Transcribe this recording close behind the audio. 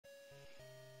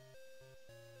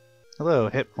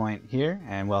Hello, Hitpoint here,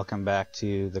 and welcome back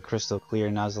to the crystal clear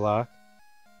Nuzlocke.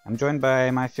 I'm joined by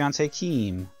my fiancee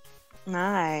Keem.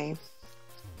 Hi.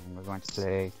 And we're going to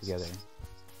play together.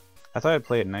 I thought I'd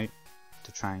play at night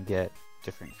to try and get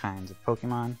different kinds of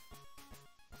Pokemon.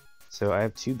 So I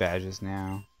have 2 badges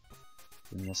now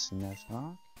in this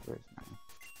Nuzlocke. Where's mine?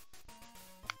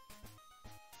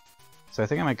 So I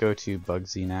think I might go to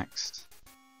Bugsy next.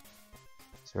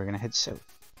 So we're gonna head south.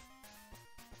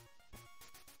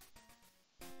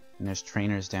 And there's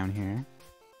trainers down here.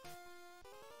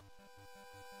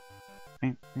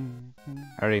 I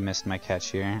already missed my catch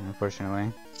here,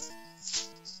 unfortunately.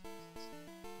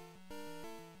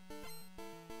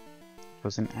 It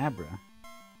was an Abra.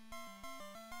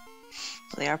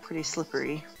 They are pretty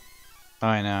slippery. Oh,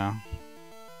 I know.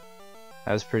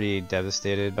 I was pretty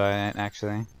devastated by it,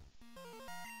 actually.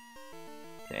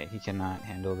 Okay, he cannot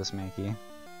handle this Mankey.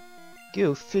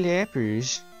 Go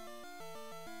flappers!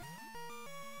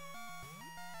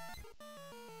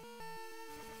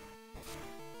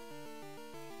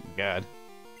 God.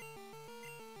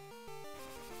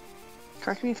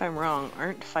 Correct me if I'm wrong,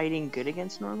 aren't fighting good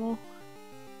against normal?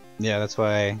 Yeah, that's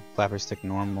why flappers took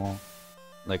normal,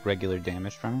 like regular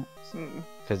damage from it.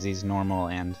 Because he's normal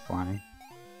and flying.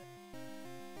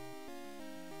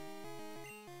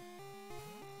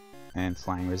 And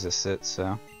flying resists it,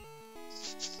 so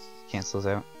cancels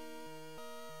out.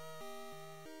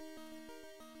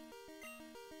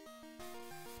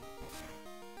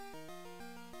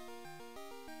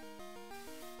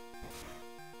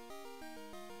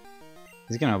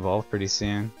 He's gonna evolve pretty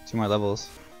soon. 2 more levels.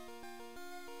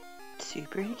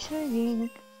 Super exciting.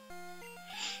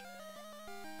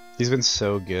 He's been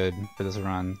so good for this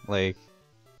run, like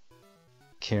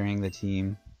carrying the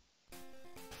team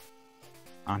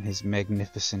on his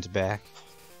magnificent back.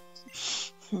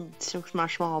 So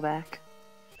small back.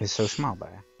 He's so small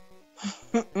back.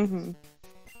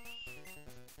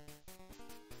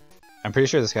 I'm pretty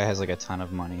sure this guy has like a ton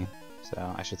of money,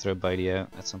 so I should throw Bitey out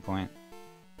at some point.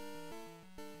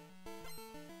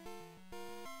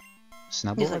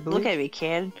 Snubble, He's like, look at me,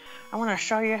 kid. I want to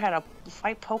show you how to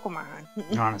fight Pokemon.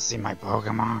 You want to see my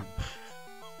Pokemon?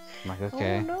 I'm like,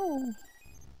 okay. Oh no.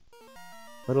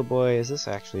 Little boy, is this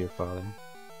actually your father?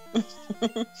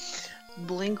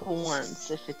 Blink once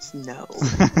if it's no.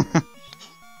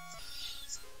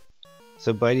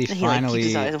 So Bitey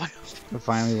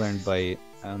finally learned Bite.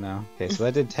 Oh no. Okay, so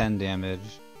that did 10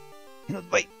 damage. You know,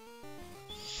 Bite!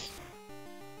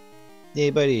 Yay,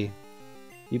 buddy.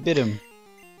 You bit him.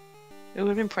 It would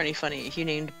have been pretty funny if you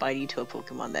named Bitey to a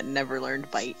Pokemon that never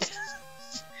learned Bite.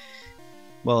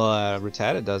 Well,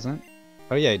 Rattata doesn't.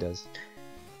 Oh yeah, he does.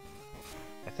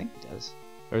 I think he does.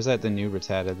 Or is that the new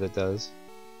Rattata that does?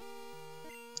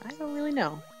 I don't really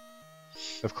know.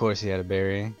 Of course he had a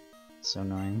berry. It's so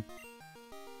annoying.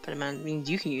 But it means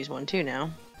you can use one too now.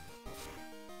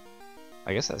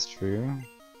 I guess that's true.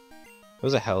 It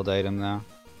was a held item though.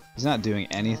 He's not doing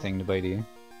anything to Bitey.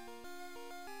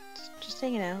 Just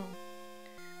hanging out.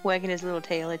 Wagging his little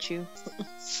tail at you.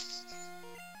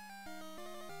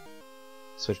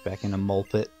 Switch back into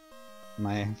Molpit,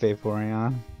 my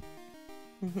Vaporeon.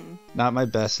 Not my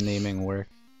best naming work.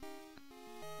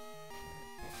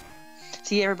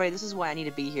 See, everybody, this is why I need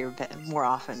to be here more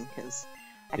often, because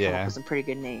I come up with some pretty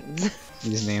good names.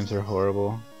 These names are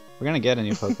horrible. We're gonna get a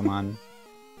new Pokemon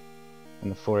in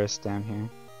the forest down here.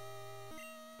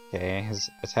 Okay, his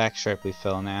attack sharply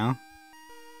fell now.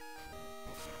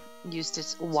 Used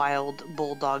its wild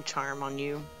bulldog charm on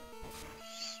you.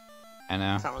 I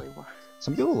know. It's not really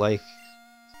Some people like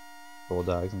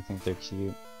bulldogs and think they're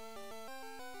cute.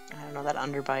 I don't know, that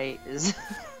underbite is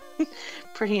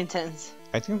pretty intense.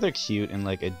 I think they're cute in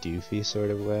like a doofy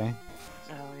sort of way.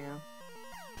 Oh yeah.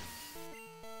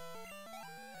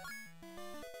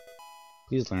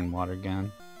 Please learn Water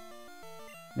Gun.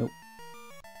 Nope.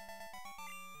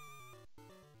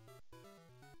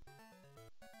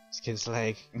 This kid's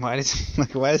like, why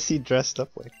is he dressed up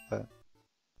like that?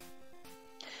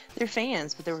 They're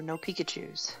fans, but there were no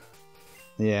Pikachus.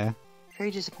 Yeah.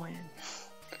 Very disappointed.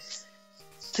 It's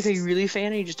like, are you really a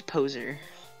fan or are you just a poser?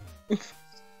 And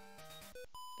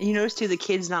you notice too, the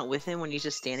kid's not with him when he's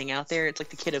just standing out there. It's like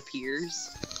the kid appears.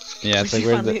 Yeah, it's like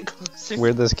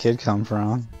where'd this kid come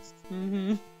from?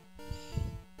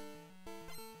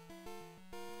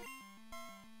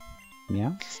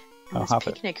 Yeah. And this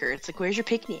picnicker, it's like, where's your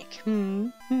picnic?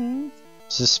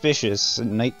 Suspicious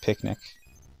night picnic.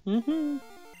 You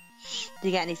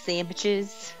got any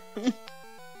sandwiches?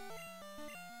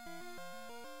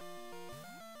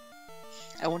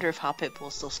 I wonder if Hoppip will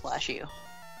still splash you.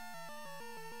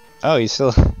 Oh, he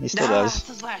still does.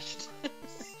 It's splashed.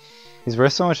 He's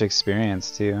worth so much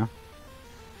experience too.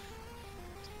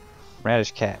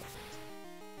 Radish cat.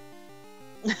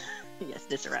 Yes,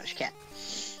 this is a radish cat.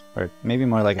 Or maybe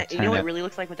more like a turnip. You know what it really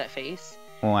looks like with that face?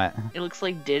 What? It looks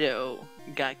like Ditto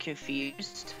got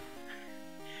confused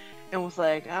and was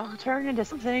like, I'll turn into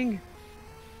something.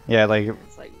 Yeah, like,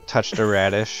 It's like touched a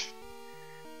radish.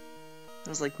 I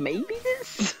was like, maybe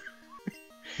this?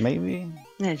 Maybe?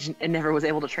 And it never was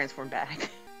able to transform back.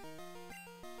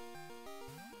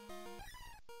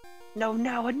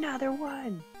 No, another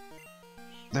one!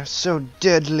 They're so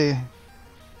deadly.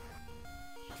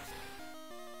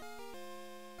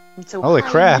 And so Holy high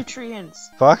in crap. nutrients.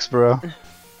 Foxborough.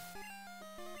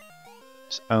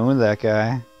 Just own that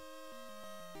guy.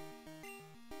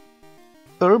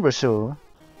 Bulbasaur.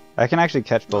 I can actually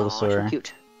catch Aw, Bulbasaur. so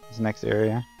cute. This next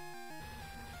area.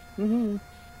 Mm-hmm.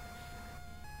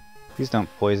 Please don't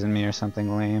poison me or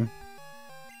something lame.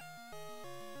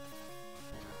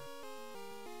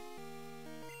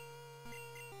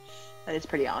 That is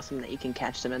pretty awesome that you can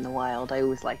catch them in the wild. I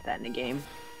always like that in a game.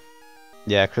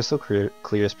 Yeah, Crystal Clear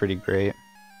is pretty great.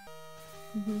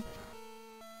 Mm-hmm.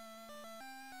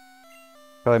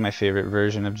 Probably my favorite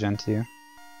version of Gen 2.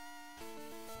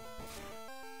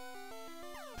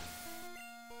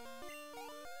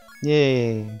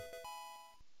 Yay!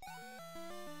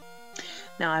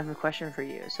 Now I have a question for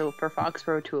you. So for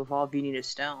Foxborough to evolve, you need a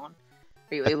stone.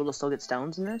 Are you able to still get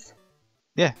stones in this?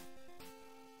 Yeah.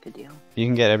 Good deal. You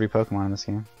can get every Pokemon in this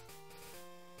game.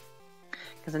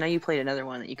 Because I know you played another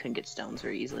one that you couldn't get stones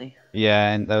very easily.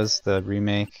 Yeah, and that was the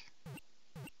remake.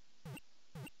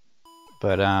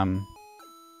 But,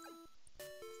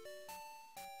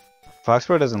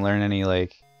 Foxborough doesn't learn any,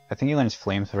 like... I think he learns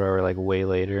Flamethrower, like, way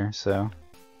later, so...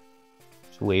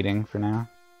 Just waiting for now.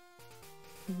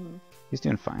 Mm-hmm. He's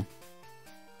doing fine.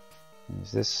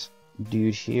 There's this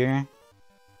dude here.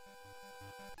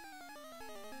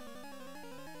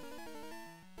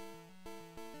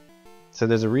 So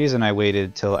there's a reason I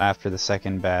waited till after the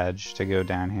second badge to go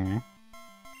down here.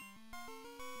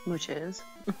 Which is?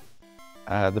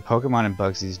 The Pokemon in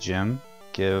Bugsy's gym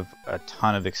give a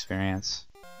ton of experience.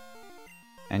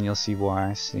 And you'll see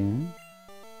why soon.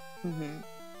 Mm-hmm.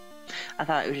 I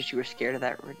thought it was just you were scared of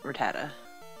that Rattata.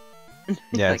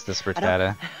 Yeah, Like, it's this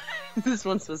Rattata. This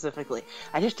one specifically.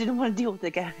 I just didn't want to deal with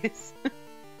it, guys.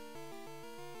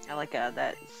 I like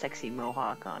that sexy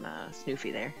mohawk on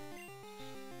Snoofy there.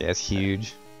 Yeah, it's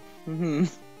huge. Mm-hmm.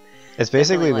 It's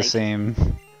basically Definitely, the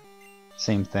like...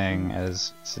 same thing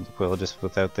as Cyndaquil, just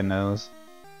without the nose.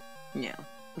 Yeah,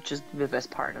 which is the best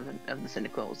part of the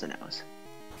Cyndaquil was the nose.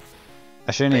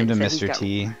 I should have named him But instead Mr.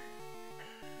 he's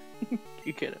T.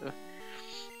 You could have.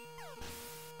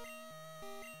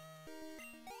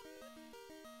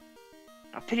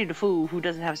 I pity the fool who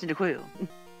doesn't have Cyndaquil.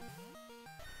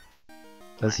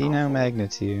 Does he know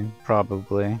magnitude?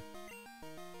 Probably.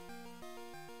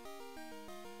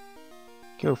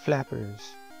 Go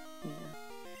Flappers. Yeah.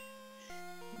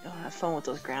 Don't have fun with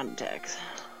those ground attacks.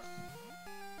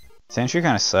 Sandshrew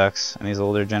kind of sucks in these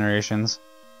older generations.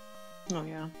 Oh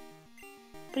yeah.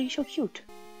 But he's so cute.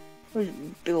 With his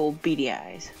big old beady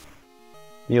eyes.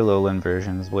 The Alolan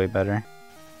version is way better.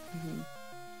 Mm-hmm.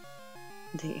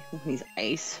 He's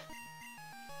ice.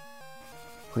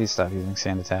 Please stop using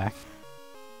Sand Attack.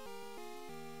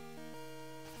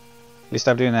 Please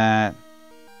stop doing that.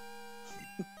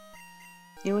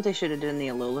 You know what they should have done in the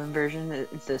Alolan version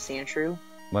instead of Sandshrew?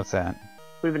 What's that?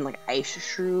 Would have been like Ice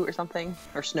Shrew or something,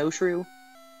 or Snow Shrew.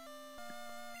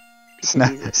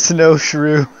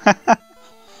 Snowshrew.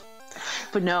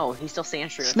 But no, he's still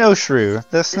Sandshrew. Snowshrew,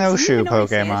 the snowshoe Does he even know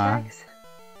his Pokemon. Sandtrax?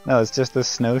 No, it's just the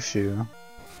snowshoe.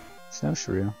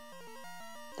 Snowshrew.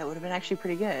 That would have been actually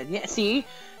pretty good. Yeah, see?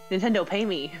 Nintendo, pay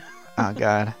me. Oh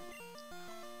god.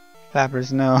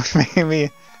 Flappers, no, made me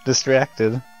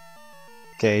distracted.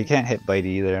 Okay, you can't hit Bite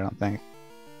either, I don't think.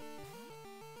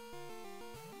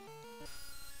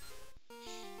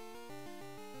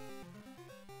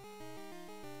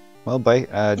 Well,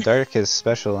 Dark is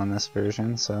special in this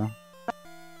version, so...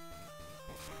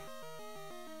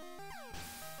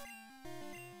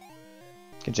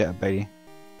 Good job, Bitey.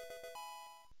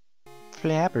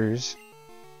 Flappers.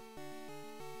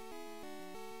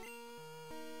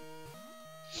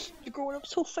 You're growing up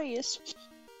so fast.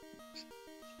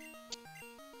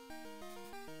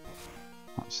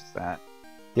 What's that?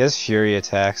 He has Fury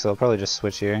attack, so I'll probably just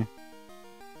switch here. And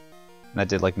that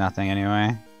did like nothing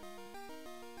anyway.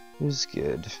 It was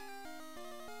good.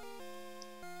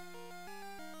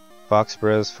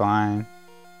 Foxborough's fine.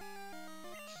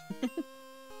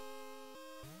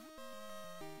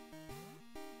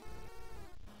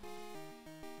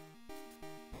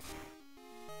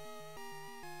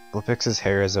 Blipix's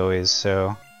hair is always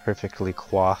so perfectly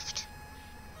coiffed.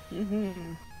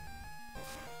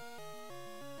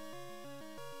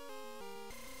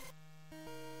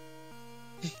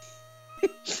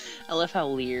 I love how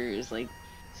Lear is like.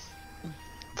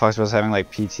 Foxboro's having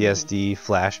like PTSD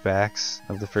flashbacks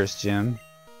of the first gym.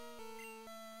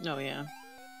 Oh yeah.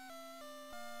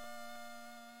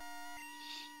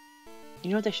 You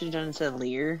know what they should have done instead of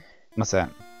Lear? What's that?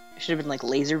 It should have been like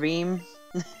laser beam.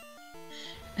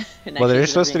 Well, they're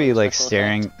supposed to be like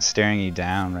staring you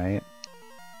down, right?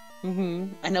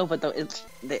 I know, but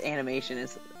the animation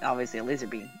is obviously a laser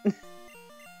beam.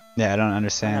 Yeah, I don't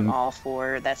understand. I'm all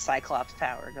for that Cyclops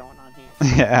power going on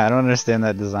here. Yeah, I don't understand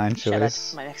that design choice. Shout out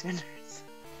to my X-Men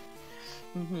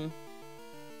nerds.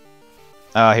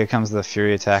 Oh, here comes the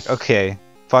Fury attack. Okay,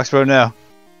 Foxborough, no.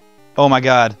 Oh my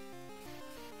god.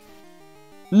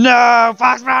 No,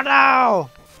 Foxborough, no!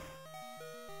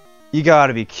 You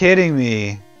gotta be kidding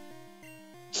me.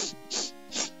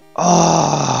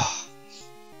 Oh.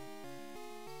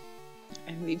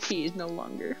 MVP is no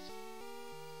longer.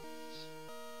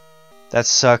 That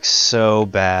sucks so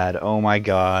bad. Oh my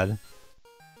god.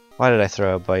 Why did I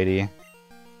throw out Bitey?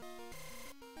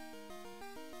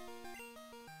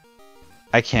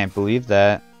 I can't believe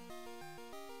that.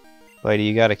 Bitey,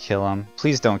 you gotta kill him.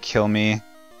 Please don't kill me.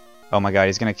 Oh my god,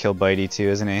 he's gonna kill Bitey too,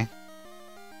 isn't he?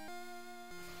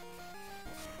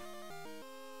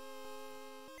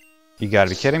 You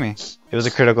gotta be kidding me. It was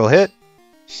a critical hit.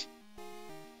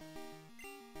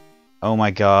 Oh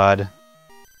my god.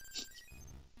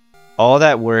 All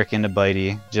that work into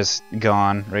Bitey just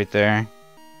gone right there.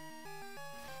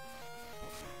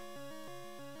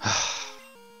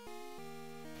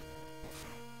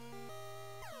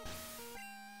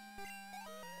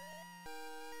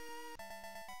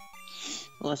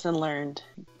 Lesson learned.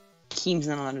 Keem's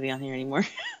not allowed to be on here anymore.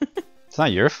 It's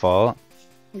not your fault.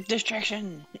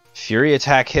 Distraction. Fury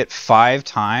attack hit 5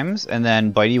 times, and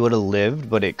then Bitey would have lived,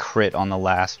 but it crit on the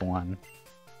last one.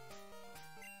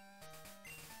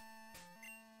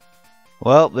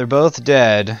 Well, they're both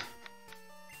dead.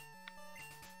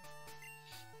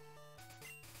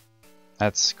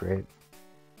 That's great.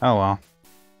 Oh well.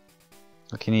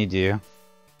 What can you do?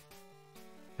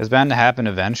 It's bound to happen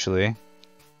eventually.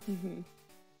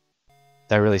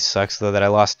 That really sucks though that I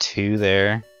lost 2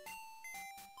 there.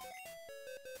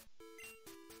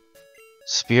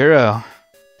 Spearow.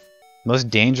 Most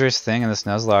dangerous thing in this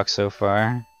Nuzlocke so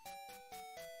far.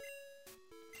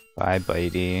 Bye,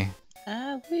 Bitey.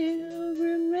 I will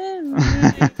remember.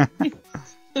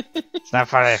 It's not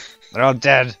funny. They're all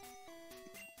dead.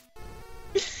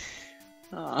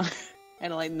 Aw,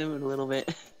 I'd lighten the mood a little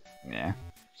bit. Yeah.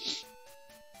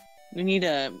 We need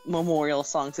memorial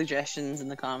song suggestions in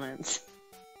the comments.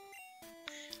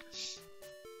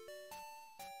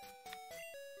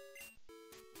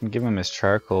 Give him his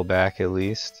charcoal back at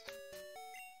least.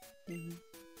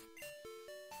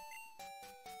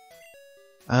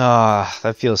 Ah,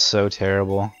 that feels so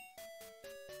terrible.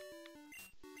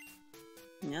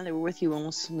 Yeah, they were with you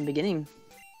almost from the beginning.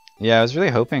 Yeah, I was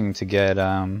really hoping to get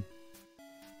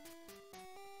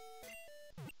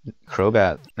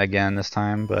Crobat again this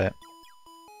time, but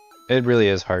it really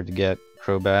is hard to get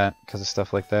Crobat because of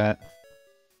stuff like that.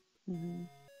 It's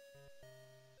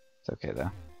okay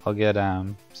though. I'll get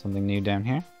something new down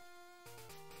here.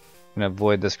 I'm gonna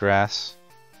avoid this grass.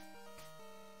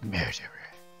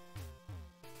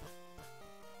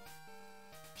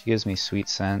 She gives me sweet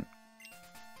scent.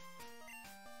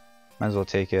 Might as well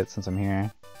take it since I'm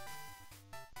here.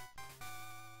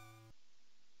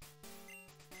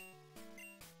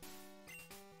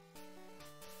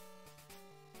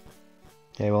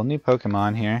 Okay, well, new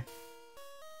Pokemon here.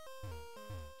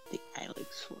 The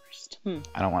Ilex Forest.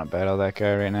 I don't want to battle that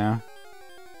guy right now.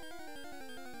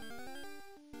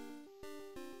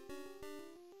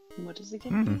 What does it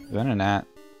get? Venonat.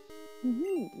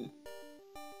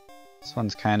 This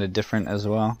one's kind of different as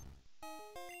well.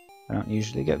 I don't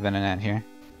usually get Venonat here.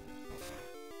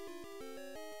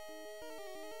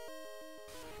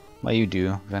 Well, you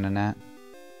do, Venonat.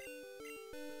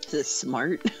 Is it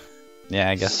smart? Yeah,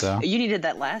 I guess so. You needed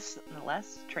that last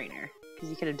trainer because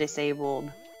you could have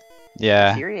disabled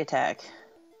Yeah. Fury attack.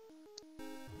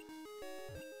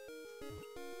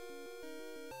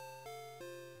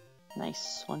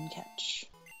 Nice one catch.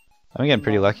 I'm getting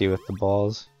pretty lucky with the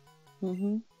balls.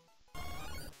 Which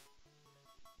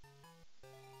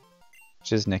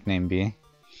is nickname B.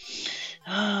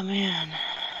 Oh man.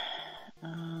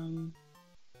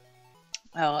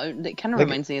 Oh, it kind of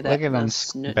reminds me of that. Look at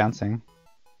him bouncing.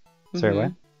 Sorry,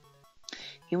 what?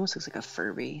 He almost looks like a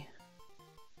Furby.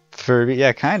 Furby?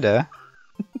 Yeah, kinda.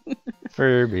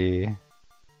 Furby.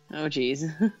 Oh,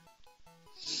 jeez.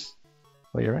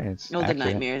 Well, you're right. It's Oh, the accurate.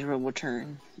 nightmares will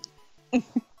return.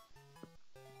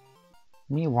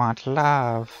 Me want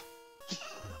love.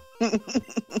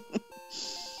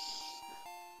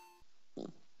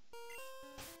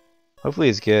 Hopefully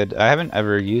he's good. I haven't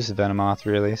ever used Venomoth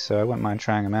really, so I wouldn't mind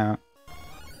trying him out.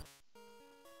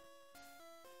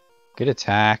 Good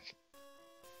attack.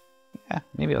 Yeah,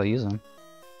 maybe I'll use him.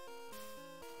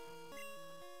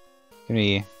 It's gonna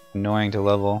be annoying to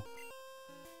level.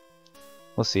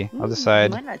 We'll see. I'll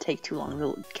decide. It might not take too long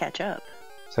to catch up.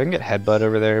 So I can get Headbutt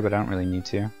over there, but I don't really need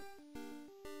to.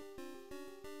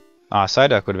 Ah,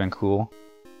 Psyduck would have been cool.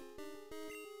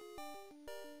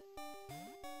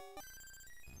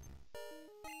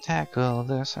 Tackle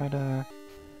the Psyduck.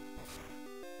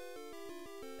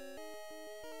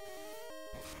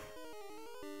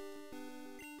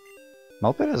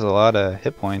 Mulpet has a lot of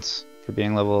hit points for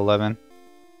being level 11.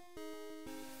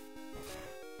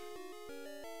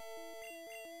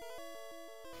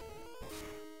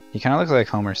 He kind of looks like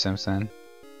Homer Simpson.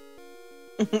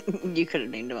 You could have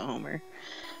named him a Homer.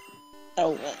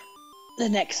 Oh, the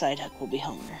next Psyduck will be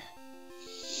Homer.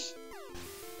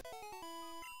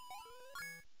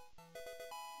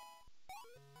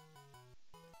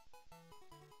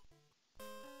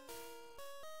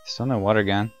 Still no water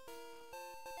gun.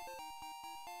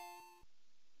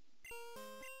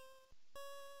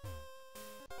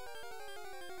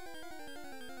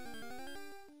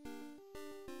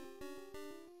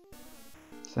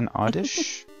 It's an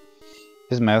Oddish.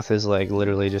 His mouth is like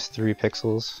literally just 3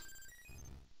 pixels.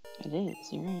 It is,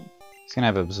 you're right. He's gonna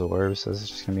have Absorb, so this is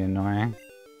just gonna be annoying.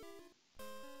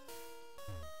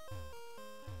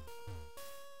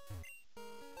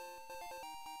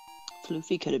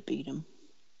 Floofy could have beat him.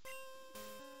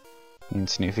 You mean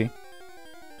Snoofy?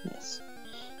 Yes.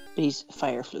 But he's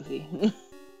Fire Floofy.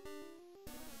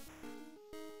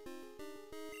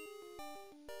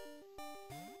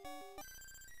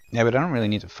 Yeah, but I don't really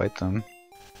need to fight them.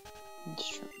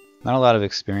 That's true. Not a lot of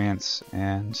experience,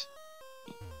 and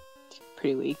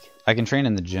Pretty weak. I can train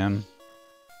in the gym.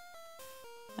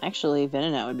 Actually,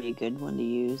 Venonat would be a good one to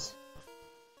use.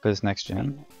 For this next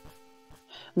gym?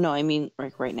 No, I mean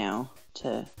like right now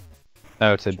to.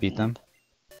 Oh, to beat them?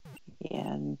 Up.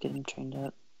 Yeah, and get him trained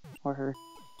up. Or her.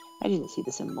 I didn't see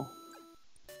the symbol.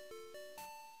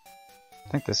 I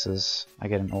think this is... I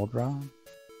get an old rod?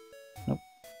 Nope.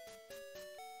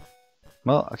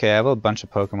 Well, okay, I have a bunch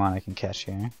of Pokemon I can catch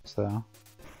here, so...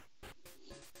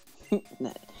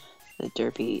 The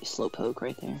derpy Slowpoke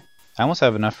right there. I almost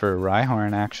have enough for a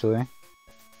Rhyhorn, actually.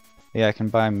 Yeah, I can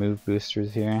buy move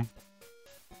boosters here.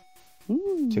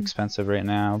 Too expensive right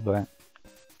now, but...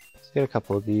 Let's get a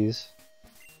couple of these.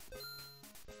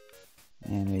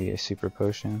 And maybe a Super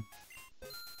Potion.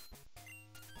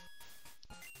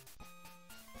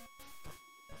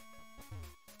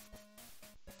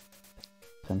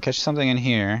 If I can catch something in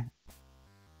here.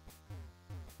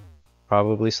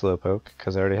 Probably Slowpoke,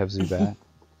 because I already have Zubat.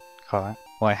 Caught.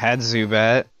 Well, I had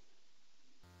Zubat.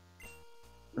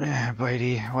 Yeah,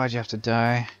 Bitey, why'd you have to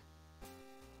die?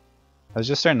 I was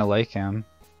just starting to like him.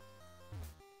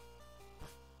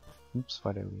 Oops,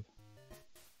 why'd I leave?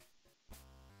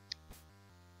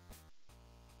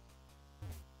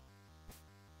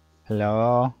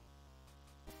 Hello?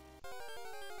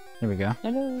 Here we go.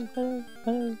 Hello, hello,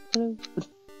 hello, hello.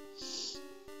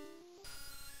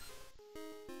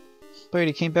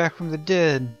 Bitey came back from the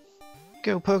dead.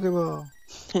 Go Pokeball.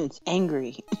 It's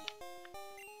angry.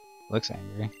 Looks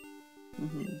angry.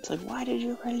 It's like, why did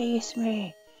you release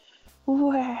me?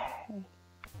 Why?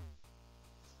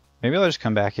 Maybe I'll just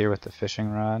come back here with the fishing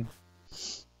rod.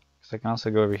 Because I can also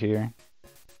go over here.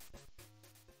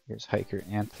 Here's Hiker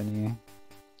Anthony.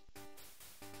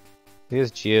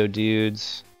 These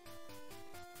Geodudes.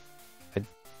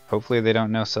 Hopefully they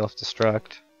don't know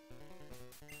self-destruct.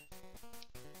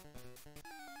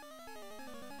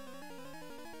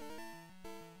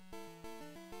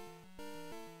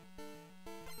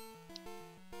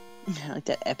 I like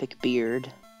that epic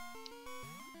beard.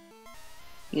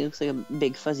 He looks like a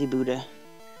big fuzzy Buddha.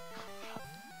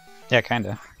 Yeah,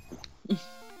 kinda.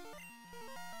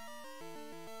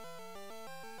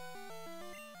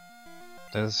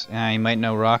 Yeah, he might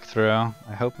know Rock Throw.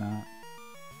 I hope not.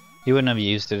 He wouldn't have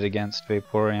used it against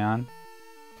Vaporeon.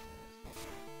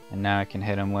 And now I can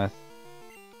hit him with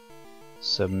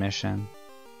Submission.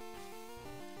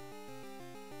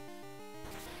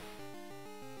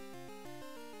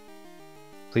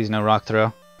 Please no Rock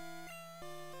Throw.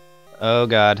 Oh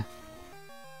god.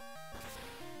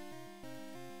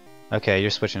 Okay, you're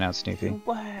switching out Snoopy.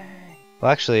 Why?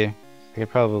 Well, actually, I could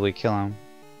probably kill him.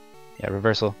 Yeah,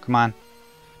 reversal. Come on.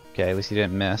 Okay, at least he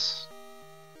didn't miss.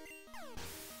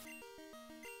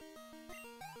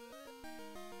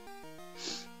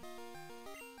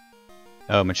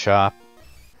 Oh, Machop.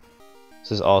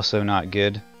 This is also not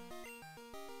good.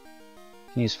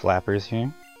 Can use flappers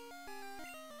here.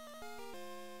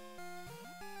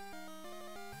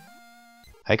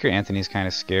 Hiker Anthony's kind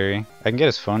of scary. I can get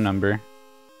his phone number.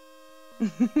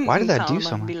 Why did that do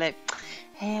so much? Be like,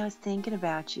 hey, I was thinking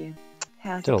about you.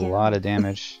 How's Did it a going? lot of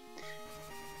damage.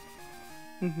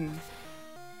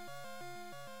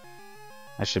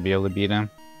 I should be able to beat him.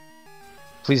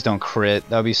 Please don't crit.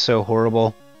 That would be so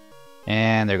horrible.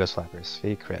 And there goes Flappers.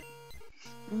 He crit.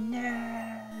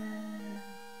 No.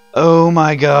 Oh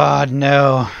my god,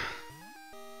 no.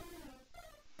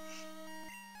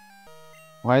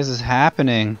 Why is this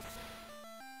happening?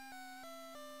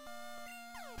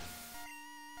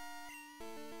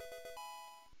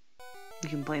 You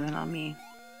can blame it on me.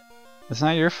 It's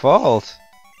not your fault.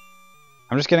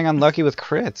 I'm just getting unlucky with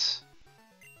crits.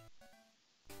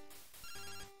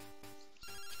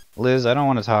 Liz, I don't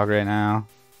want to talk right now.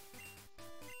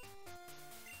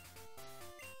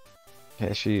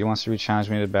 Okay, she wants to re-challenge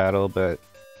me to battle, but...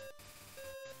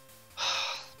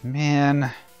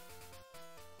 Man...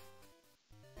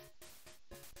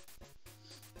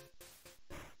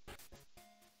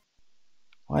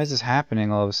 Why is this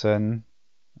happening all of a sudden?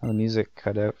 Oh, the music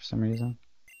cut out for some reason.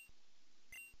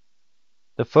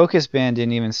 The focus band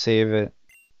didn't even save it.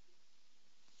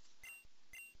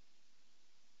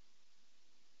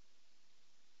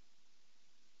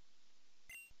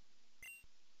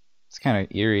 It's kind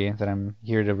of eerie that I'm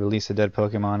here to release a dead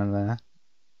Pokemon and the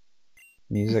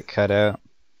music cut out.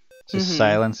 Just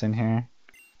silence in here.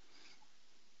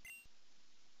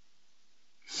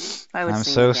 I'm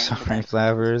so sorry,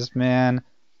 Flappers. Man,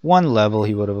 one level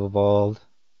he would have evolved.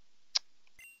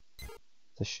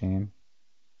 It's a shame.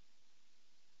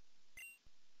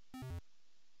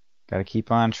 Gotta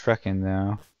keep on trucking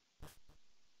though.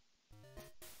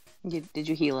 Did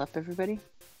you heal up everybody?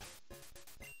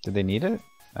 Did they need it?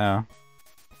 Oh.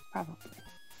 Probably.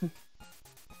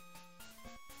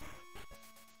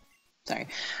 Sorry.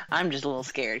 I'm just a little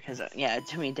scared because, yeah,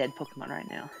 too many dead Pokemon right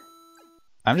now.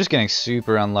 I'm just getting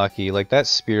super unlucky. Like that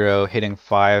Spearow hitting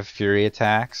 5 Fury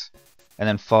attacks and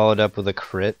then followed up with a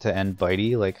crit to end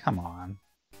Bitey. Like, come on.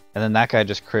 And then that guy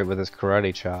just crit with his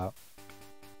Karate Chop.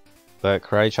 But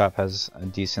Karate Chop has a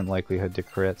decent likelihood to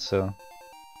crit, so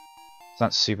it's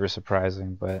not super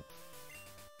surprising, but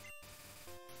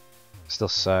still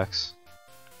sucks.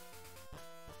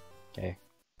 Okay.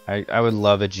 I would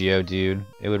love a Geodude.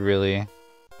 It would really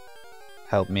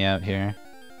help me out here.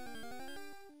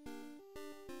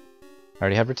 I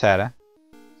already have Rattata.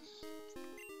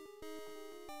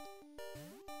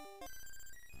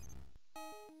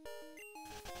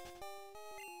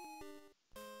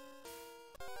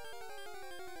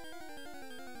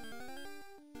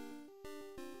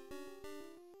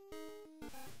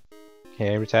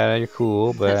 Okay, Rattata, you're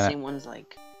cool, but That same one's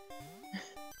like...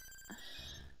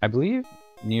 I believe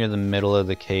near the middle of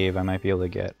the cave I might be able to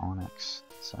get Onyx,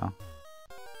 so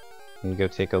let me go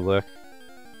take a look.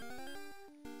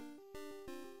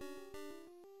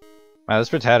 Wow,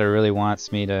 this Rattata really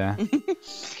wants me to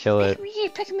kill it.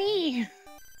 Pick me!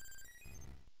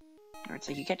 Or it's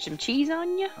like you catch some cheese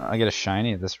on you? I'll get a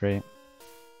shiny at this rate.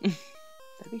 That'd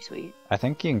be sweet. I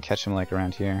think you can catch him like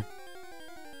around here.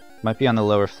 Might be on the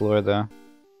lower floor though.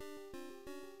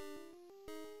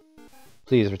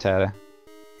 Please, Rattata.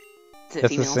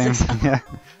 That's the same. Yeah.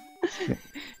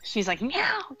 She's like, no,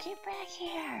 get back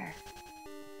here.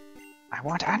 I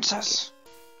want answers.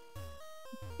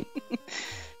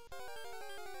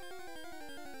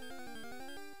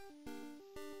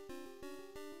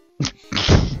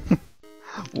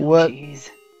 What? Jeez.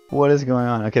 What is going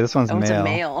on? Okay, this one's male. It's a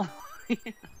male.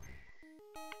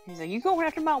 He's like, you going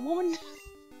after my woman?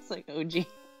 It's like, oh gee.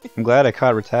 I'm glad I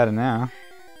caught Rattata now.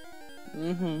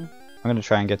 Mm-hmm. I'm gonna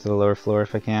try and get to the lower floor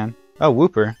if I can. Oh,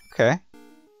 Wooper. Okay.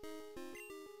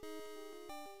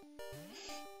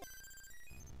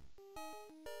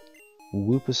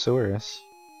 Wooposaurus.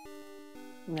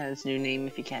 That's a new name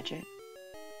if you catch it.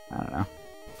 I don't know.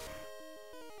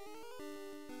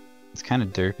 It's kind of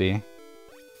derpy.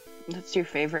 That's your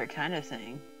favorite kind of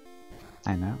thing.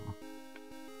 I know.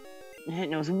 And it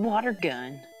knows water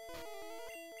gun.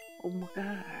 Oh my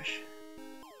gosh.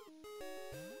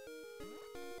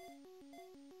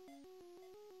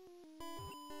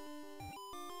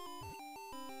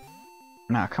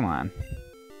 Nah, come on.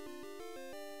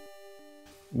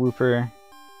 Wooper.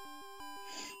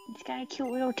 It's got a cute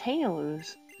little tail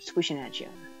swishing at you.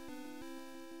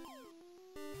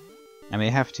 I may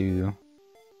have to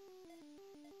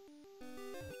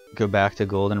go back to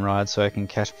Goldenrod so I can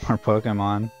catch more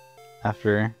Pokemon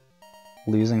after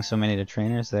losing so many to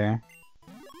trainers there.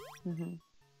 Mm-hmm.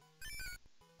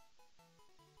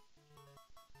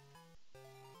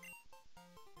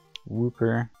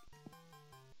 Wooper.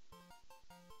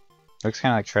 Looks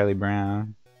kind of like Charlie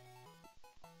Brown.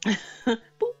 Boop,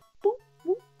 boop,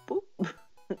 boop, boop.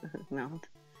 Mount.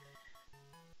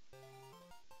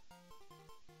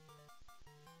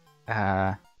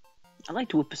 I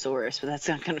liked Whooposaurus, but that's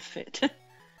not gonna fit.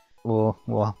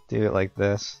 We'll do it like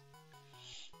this.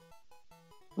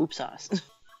 Whoop sauce.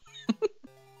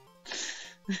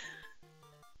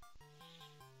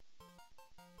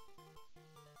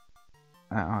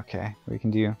 Okay, we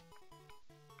can do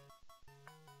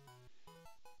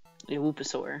Yeah,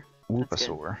 Whooposaur.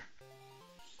 Whooposaur.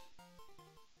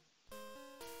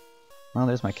 Well,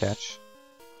 there's my catch.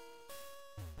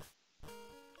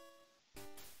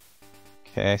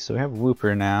 Okay, so we have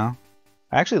Wooper now.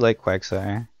 I actually like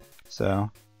Quagsire,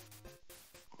 so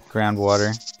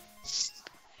groundwater.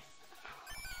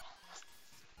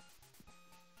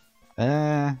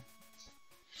 Not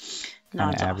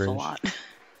an average. awful lot.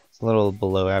 It's a little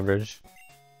below average.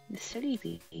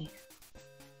 Sleepy.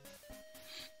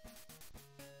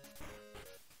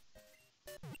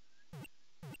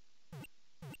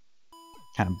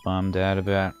 Kind of bummed out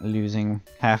about losing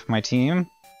half my team.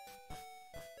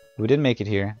 We did make it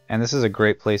here, and this is a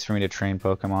great place for me to train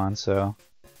Pokemon, so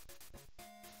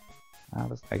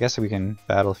I guess we can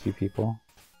battle a few people.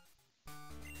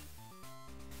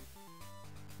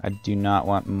 I do not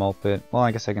want Mulpit. Well,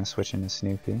 I guess I can switch into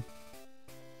Snoopy.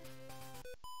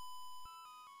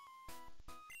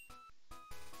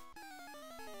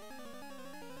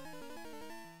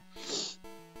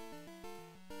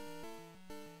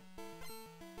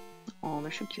 Oh, they're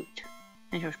so cute.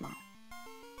 And so small.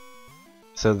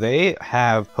 So they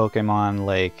have Pokemon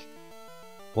like,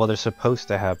 well, they're supposed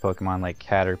to have Pokemon like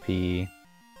Caterpie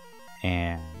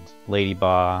and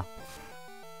Ladybaugh,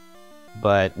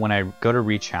 but when I go to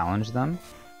re-challenge them,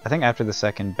 I think after the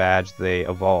second badge they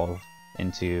evolve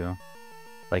into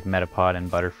like Metapod and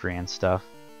Butterfree and stuff.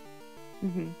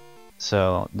 Mm-hmm.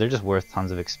 So they're just worth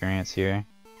tons of experience here.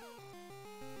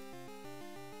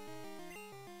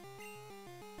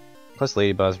 Plus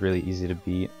Ladybug is really easy to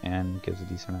beat and gives a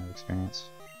decent amount of experience.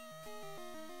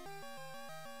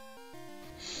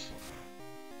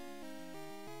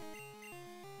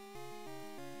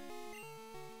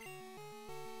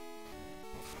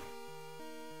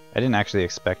 I didn't actually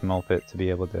expect Mulpit to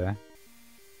be able to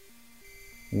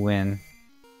win.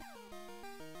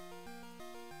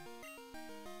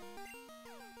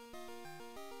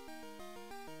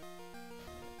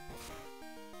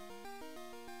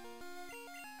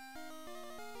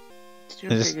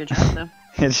 Doing a pretty good job, though.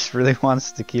 It just really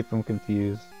wants to keep him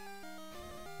confused.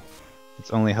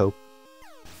 It's only hope.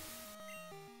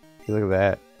 Look at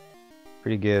that.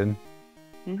 Pretty good.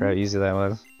 For how easy that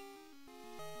was.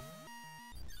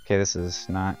 Okay, this is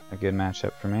not a good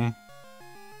matchup for me.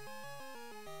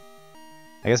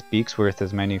 I guess Beaksworth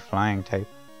is my new flying type.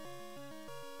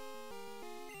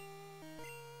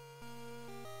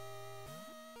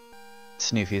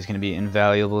 Snoopy is going to be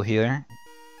invaluable here.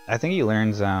 I think he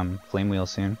learns Flame Wheel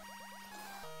soon.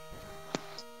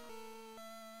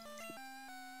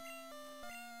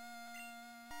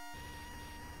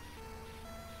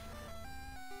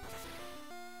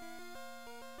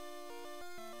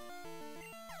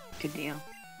 Good deal.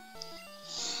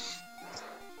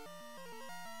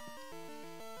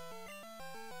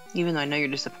 Even though I know you're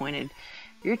disappointed,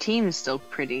 your team is still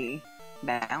pretty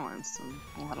balanced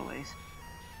in a lot of ways.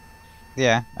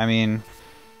 Yeah, I mean,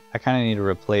 I kind of need to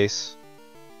replace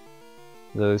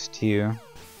those two.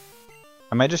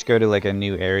 I might just go to like a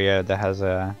new area that has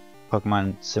a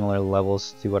Pokemon similar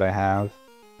levels to what I have.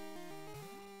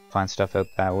 Find stuff out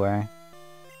that way.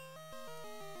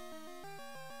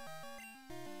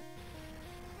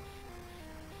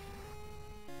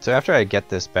 So after I get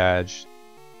this badge,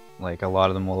 like a lot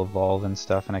of them will evolve and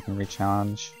stuff, and I can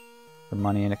re-challenge for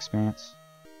money and experience.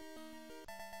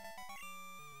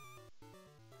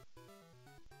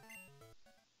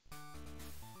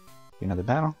 Do another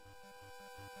battle.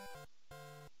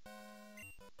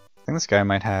 I think this guy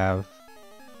might have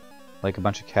like a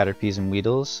bunch of Caterpies and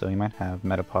Weedles, so he might have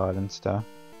Metapod and stuff.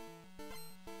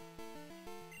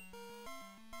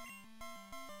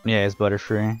 Yeah, he's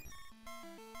Butterfree.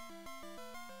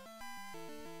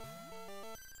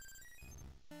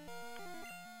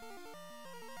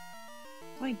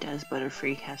 Why does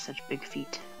Butterfree have such big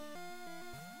feet?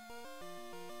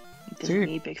 It doesn't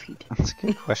need big feet. That's a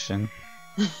good question.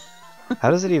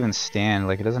 How does it even stand?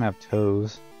 Like, it doesn't have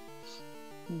toes.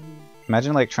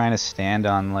 Imagine like trying to stand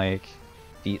on like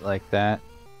feet like that.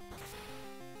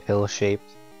 Pill shaped.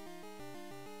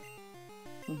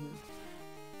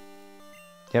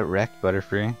 Get wrecked,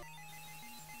 Butterfree.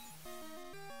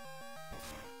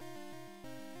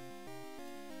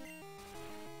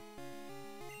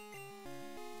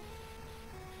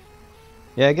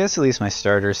 Yeah, I guess at least my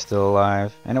starter's still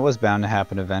alive, and it was bound to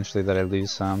happen eventually that I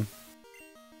lose some.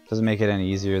 Doesn't make it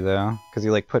any easier though, because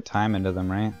you like put time into them,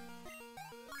 right?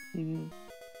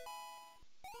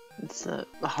 It's the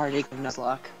heartache of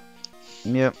Nuzlocke.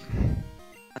 Yep.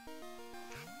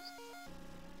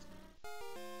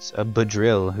 It's a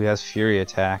Budrill who has Fury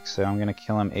Attack, so I'm gonna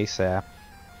kill him ASAP.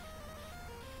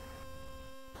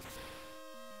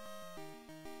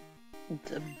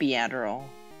 It's a Beadrill.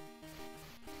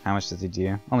 How much does he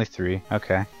do? Only 3.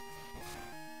 Okay.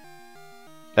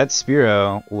 That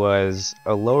Spearow was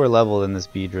a lower level than this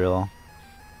Beedrill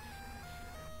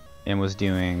and was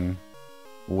doing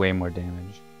way more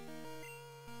damage.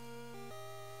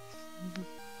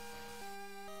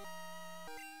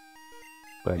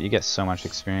 But you get so much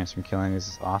experience from killing these,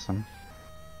 it's awesome.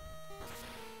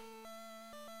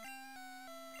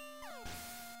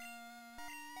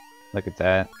 Look at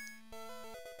that.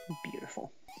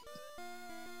 Beautiful.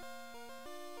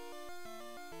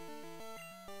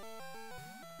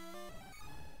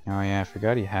 Oh yeah, I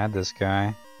forgot he had this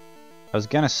guy. I was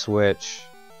gonna switch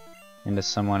into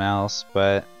someone else,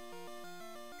 but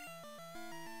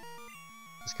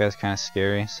this guy's kind of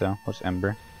scary, so we'll just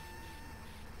Ember.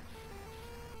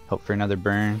 Hope for another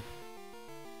burn.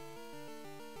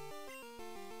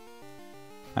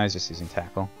 I was just using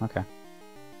Tackle. Okay.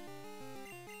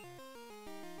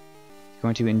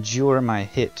 Going to endure my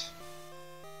hit.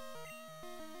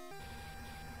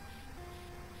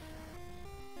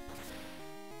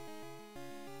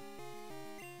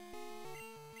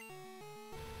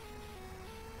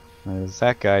 There's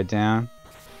that guy down.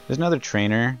 There's another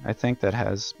trainer, I think, that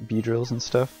has Beedrills and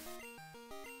stuff.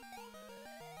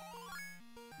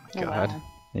 Oh my god. Wow.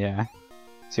 Yeah.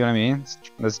 See what I mean?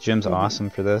 This gym's awesome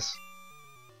for this.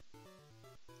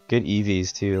 Good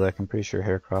EVs too, like I'm pretty sure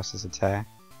Heracross's attack.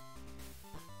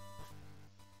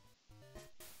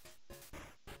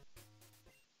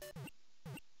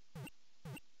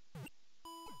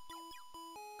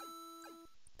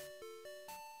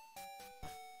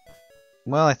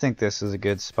 Well, I think this is a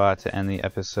good spot to end the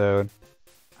episode.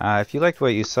 If you liked what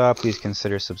you saw, please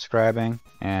consider subscribing,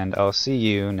 and I'll see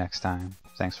you next time.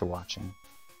 Thanks for watching.